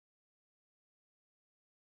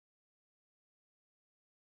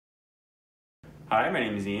Hi, my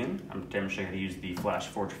name is Ian. I'm going to show you how to use the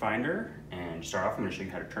Flashforge Finder. And to start off, I'm going to show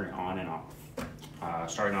you how to turn it on and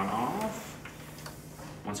off. Starting on off,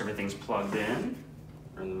 once everything's plugged in,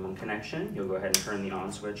 or the one connection, you'll go ahead and turn the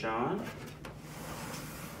on switch on.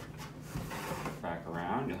 Back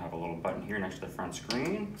around, you'll have a little button here next to the front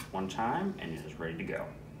screen, one time, and it is ready to go.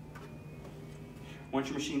 Once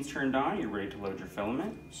your machine's turned on, you're ready to load your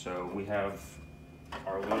filament. So we have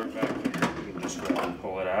our loader back here. You can just go ahead and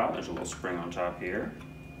pull it out. There's a little spring on top here.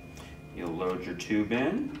 You'll load your tube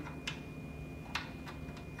in.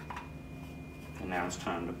 And now it's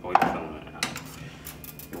time to pull your filament out.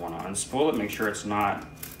 You want to unspool it, make sure it's not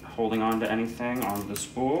holding on to anything on the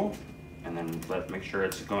spool, and then make sure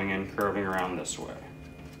it's going in curving around this way.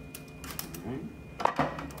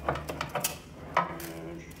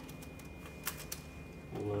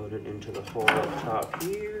 Load it into the hole up top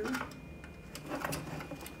here.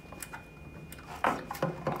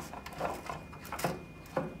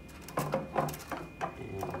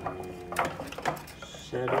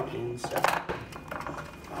 Set it inside.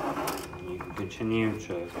 And you can continue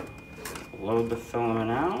to load the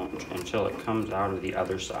filament out until it comes out of the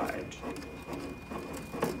other side.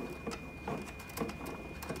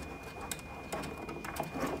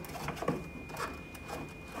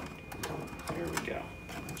 There we go.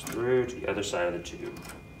 It's through to the other side of the tube.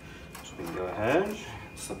 So we can go ahead and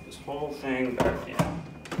slip this whole thing back in.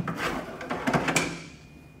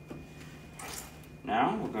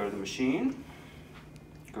 Now we'll go to the machine.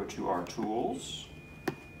 Go to our tools.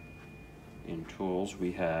 In tools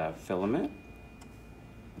we have filament,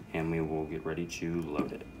 and we will get ready to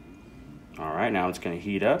load it. All right, now it's going to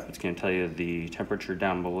heat up. It's going to tell you the temperature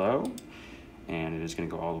down below, and it is going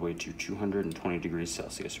to go all the way to 220 degrees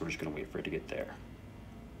Celsius. So we're just going to wait for it to get there.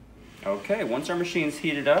 Okay, once our machine's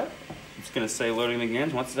heated up, it's going to say loading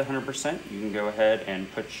begins. Once it's 100%, you can go ahead and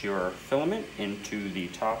put your filament into the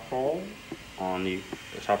top hole on the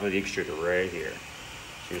top of the extruder right here.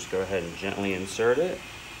 So just go ahead and gently insert it,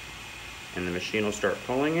 and the machine will start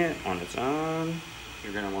pulling it on its own.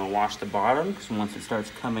 You're going to want to wash the bottom, because once it starts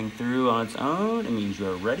coming through on its own, it means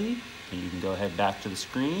you're ready, and you can go ahead back to the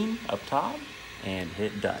screen up top and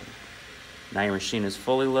hit done. Now your machine is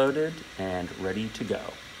fully loaded and ready to go.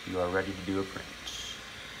 You are ready to do a print.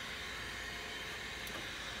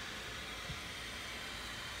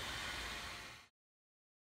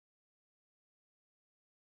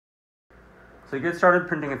 So to get started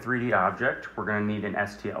printing a 3D object, we're going to need an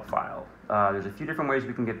STL file. There's a few different ways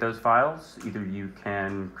we can get those files. Either you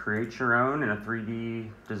can create your own in a 3D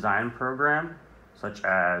design program, such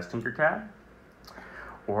as Tinkercad,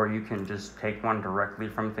 or you can just take one directly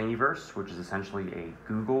from Thingiverse, which is essentially a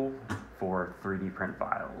Google for 3D print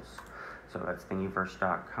files. So that's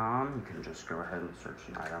thingiverse.com. You can just go ahead and search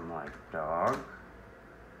an item like dog.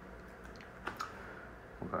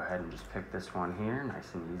 We'll go ahead and just pick this one here,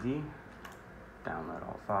 nice and easy. Download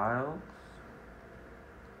all files.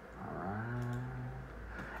 All right.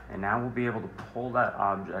 And now we'll be able to pull that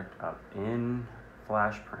object up in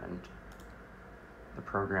FlashPrint, the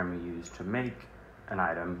program we use to make an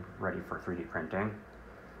item ready for 3D printing.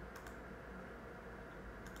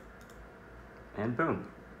 And boom,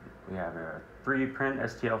 we have a 3D print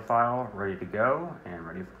STL file ready to go and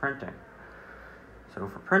ready for printing. So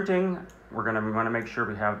for printing, we're going to want to make sure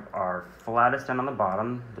we have our flattest end on the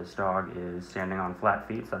bottom. This dog is standing on flat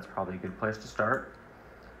feet, so that's probably a good place to start.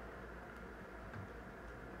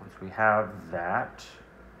 Once we have that,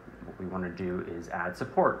 what we want to do is add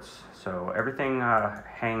supports. So everything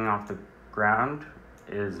hanging off the ground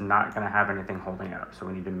is not going to have anything holding it up. So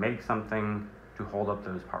we need to make something to hold up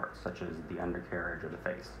those parts, such as the undercarriage or the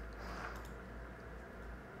face.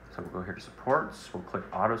 So we'll go here to supports, we'll click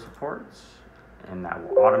auto supports, and that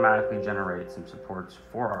will automatically generate some supports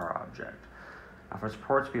for our object. Now for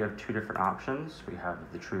supports, we have two different options. We have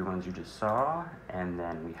the tree ones you just saw, and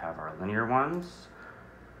then we have our linear ones.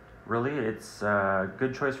 Really, it's a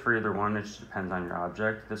good choice for either one. It just depends on your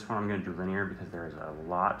object. This one I'm going to do linear because there is a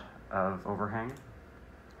lot of overhang.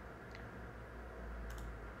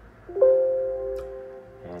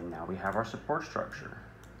 And now we have our support structure.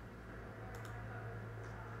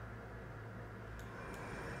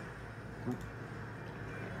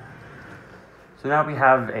 So now we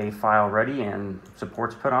have a file ready and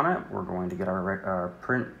supports put on it. We're going to get our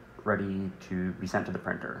print ready to be sent to the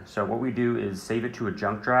printer. So what we do is save it to a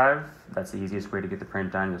junk drive. That's the easiest way to get the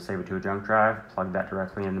print done. You'll save it to a junk drive, plug that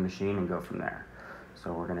directly in the machine, and go from there.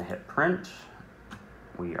 So we're going to hit print.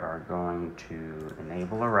 We are going to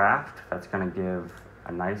enable a raft. That's going to give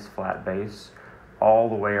a nice flat base all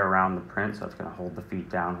the way around the print. So it's going to hold the feet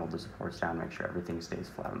down, hold the supports down, make sure everything stays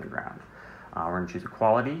flat on the ground. We're going to choose a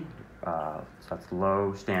quality. So that's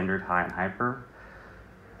low, standard, high, and hyper.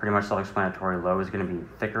 Pretty much self-explanatory. Low is going to be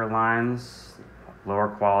thicker lines, lower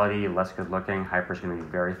quality, less good looking. Hyper is going to be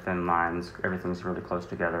very thin lines. Everything's really close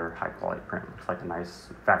together, high quality print. Looks like a nice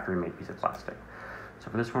factory made piece of plastic. So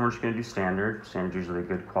for this one, we're just going to do standard. Standard is usually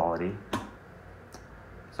good quality.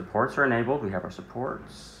 Supports are enabled. We have our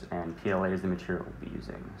supports, and PLA is the material we'll be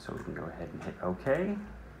using. So we can go ahead and hit OK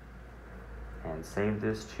and save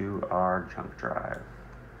this to our junk drive.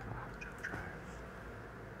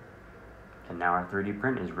 And now our 3D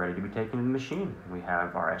print is ready to be taken to the machine. We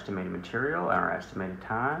have our estimated material and our estimated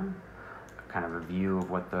time, kind of a view of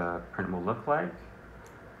what the print will look like.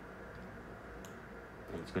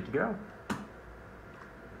 And it's good to go.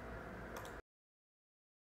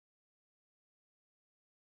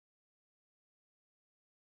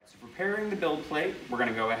 So preparing the build plate, we're going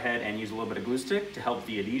to go ahead and use a little bit of glue stick to help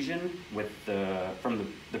the adhesion with from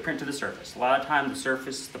the print to the surface. A lot of times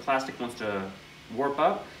the plastic wants to warp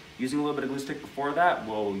up. Using a little bit of glue stick before that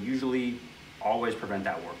will usually always prevent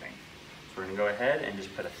that warping. So we're going to go ahead and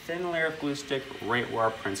just put a thin layer of glue stick right where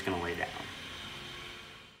our print's going to lay down.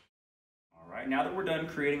 All right, now that we're done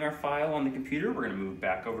creating our file on the computer, we're going to move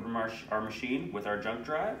back over to our machine with our junk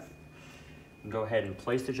drive. And go ahead and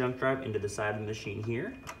place the junk drive into the side of the machine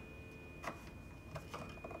here.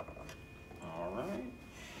 All right,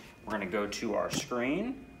 we're going to go to our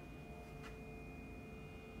screen,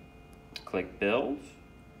 click Build.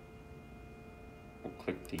 We'll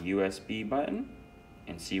click the USB button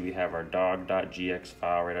and see we have our dog.gx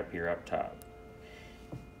file right up here up top.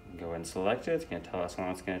 Go ahead and select it. It's going to tell us how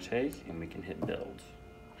long it's going to take, and we can hit build.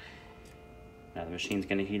 Now the machine's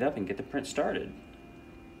going to heat up and get the print started.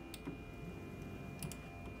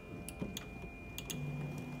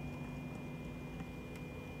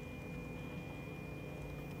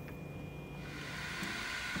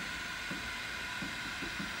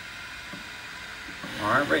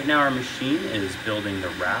 All right, right now our machine is building the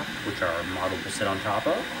raft, which our model will sit on top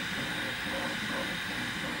of.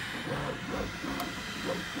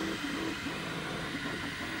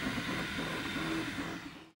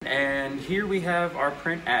 And here we have our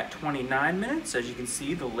print at 29 minutes. As you can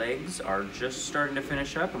see, the legs are just starting to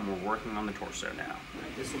finish up, and we're working on the torso now.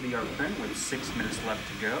 This will be our print with 6 minutes left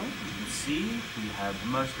to go. As you can see, we have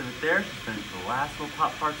most of it there. Just finish the last little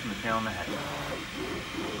top parts from the tail and the head.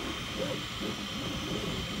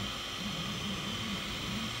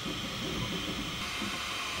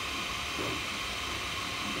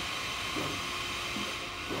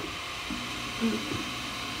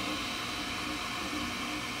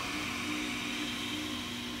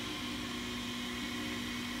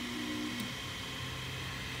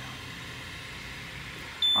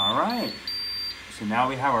 All right, so now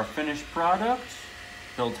we have our finished product.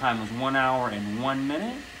 Build time was 1 hour and 1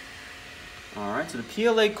 minute. All right, so the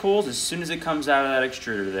PLA cools as soon as it comes out of that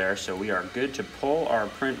extruder there, so we are good to pull our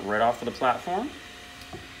print right off of the platform.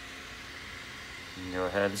 Go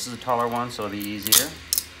ahead, this is a taller one, so it'll be easier.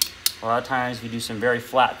 A lot of times if you do some very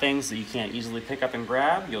flat things that you can't easily pick up and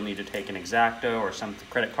grab, you'll need to take an X-Acto or some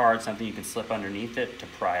credit card, something you can slip underneath it to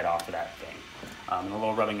pry it off of that thing. And a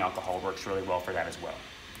little rubbing alcohol works really well for that as well.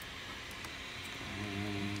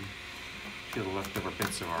 Peel the leftover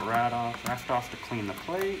bits of our raft off to clean the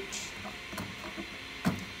plate.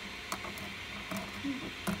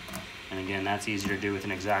 And again, that's easier to do with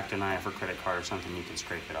an X-Acto knife or credit card or something you can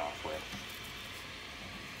scrape it off with.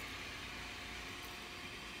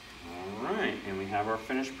 All right, and we have our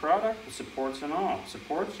finished product, the supports and all.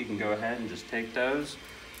 Supports, you can go ahead and just take those,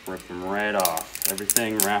 rip them right off.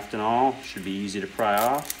 Everything, raft and all, should be easy to pry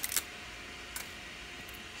off.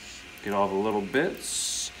 Get all the little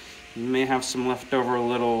bits. You may have some leftover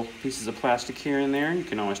little pieces of plastic here and there. You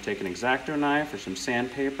can always take an X-Acto knife or some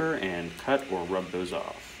sandpaper and cut or rub those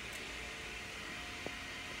off.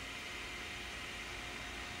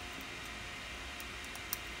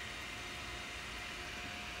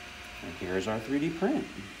 And here's our 3D print.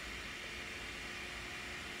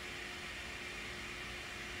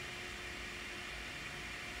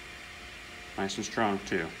 Nice and strong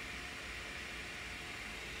too.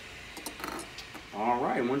 All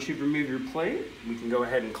right, once you've removed your plate, we can go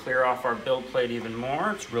ahead and clear off our build plate even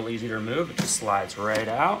more. It's real easy to remove. It just slides right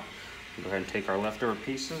out. We'll go ahead and take our leftover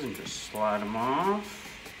pieces and just slide them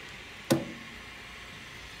off.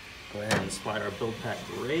 Go ahead and slide our build pack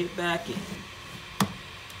right back in.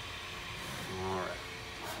 All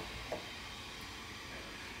right.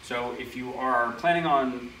 So if you are planning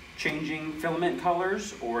on changing filament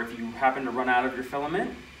colors, or if you happen to run out of your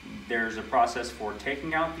filament, there's a process for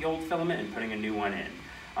taking out the old filament and putting a new one in.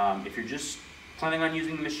 If you're just planning on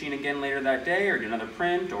using the machine again later that day, or do another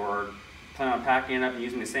print, or plan on packing it up and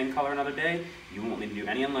using the same color another day, you won't need to do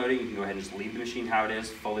any unloading. You can go ahead and just leave the machine how it is,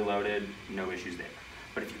 fully loaded, no issues there.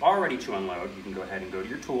 But if you are ready to unload, you can go ahead and go to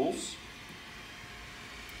your tools,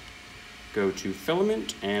 go to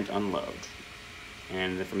Filament and Unload.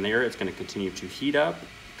 And then from there, it's going to continue to heat up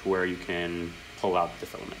to where you can pull out the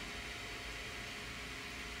filament.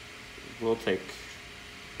 It will take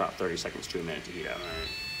about 30 seconds to a minute to heat up.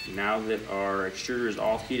 Now that our extruder is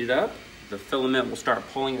all heated up, the filament will start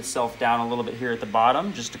pulling itself down a little bit here at the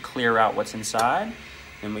bottom just to clear out what's inside.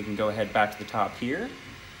 Then we can go ahead back to the top here,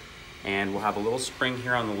 and we'll have a little spring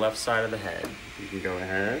here on the left side of the head. You can go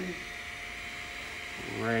ahead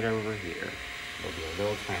right over here. There'll be a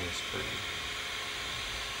little tiny spring.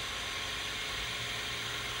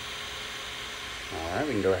 All right,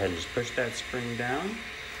 we can go ahead and just push that spring down,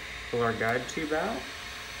 pull our guide tube out,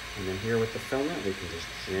 and then here with the filament, we can just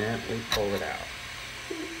gently pull it out.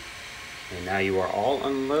 And now you are all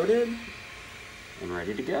unloaded and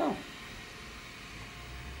ready to go. All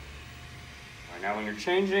right, now when you're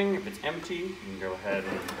changing, if it's empty, you can go ahead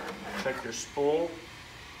and check your spool.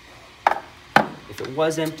 If it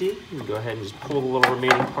was empty, you can go ahead and just pull the little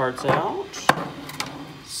remaining parts out.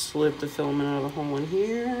 Slip the filament out of the hole in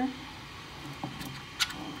here.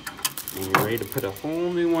 And you're ready to put a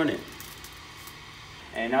whole new one in.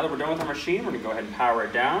 And now that we're done with our machine, we're gonna go ahead and power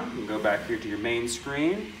it down. You can go back here to your main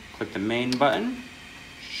screen, click the main button,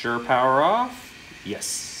 sure power off,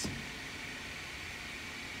 yes.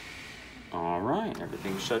 All right,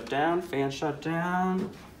 everything's shut down, fan shut down.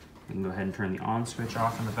 You can go ahead and turn the on switch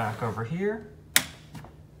off in the back over here,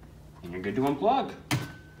 and you're good to unplug.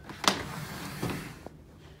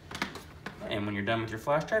 And when you're done with your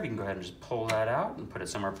flash drive, you can go ahead and just pull that out and put it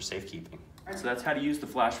somewhere for safekeeping. All right, so that's how to use the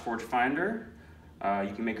Flashforge Finder.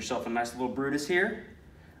 You can make yourself a nice little Brutus here.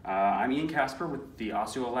 I'm Ian Casper with the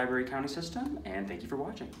Osceola Library County System, and thank you for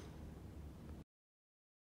watching.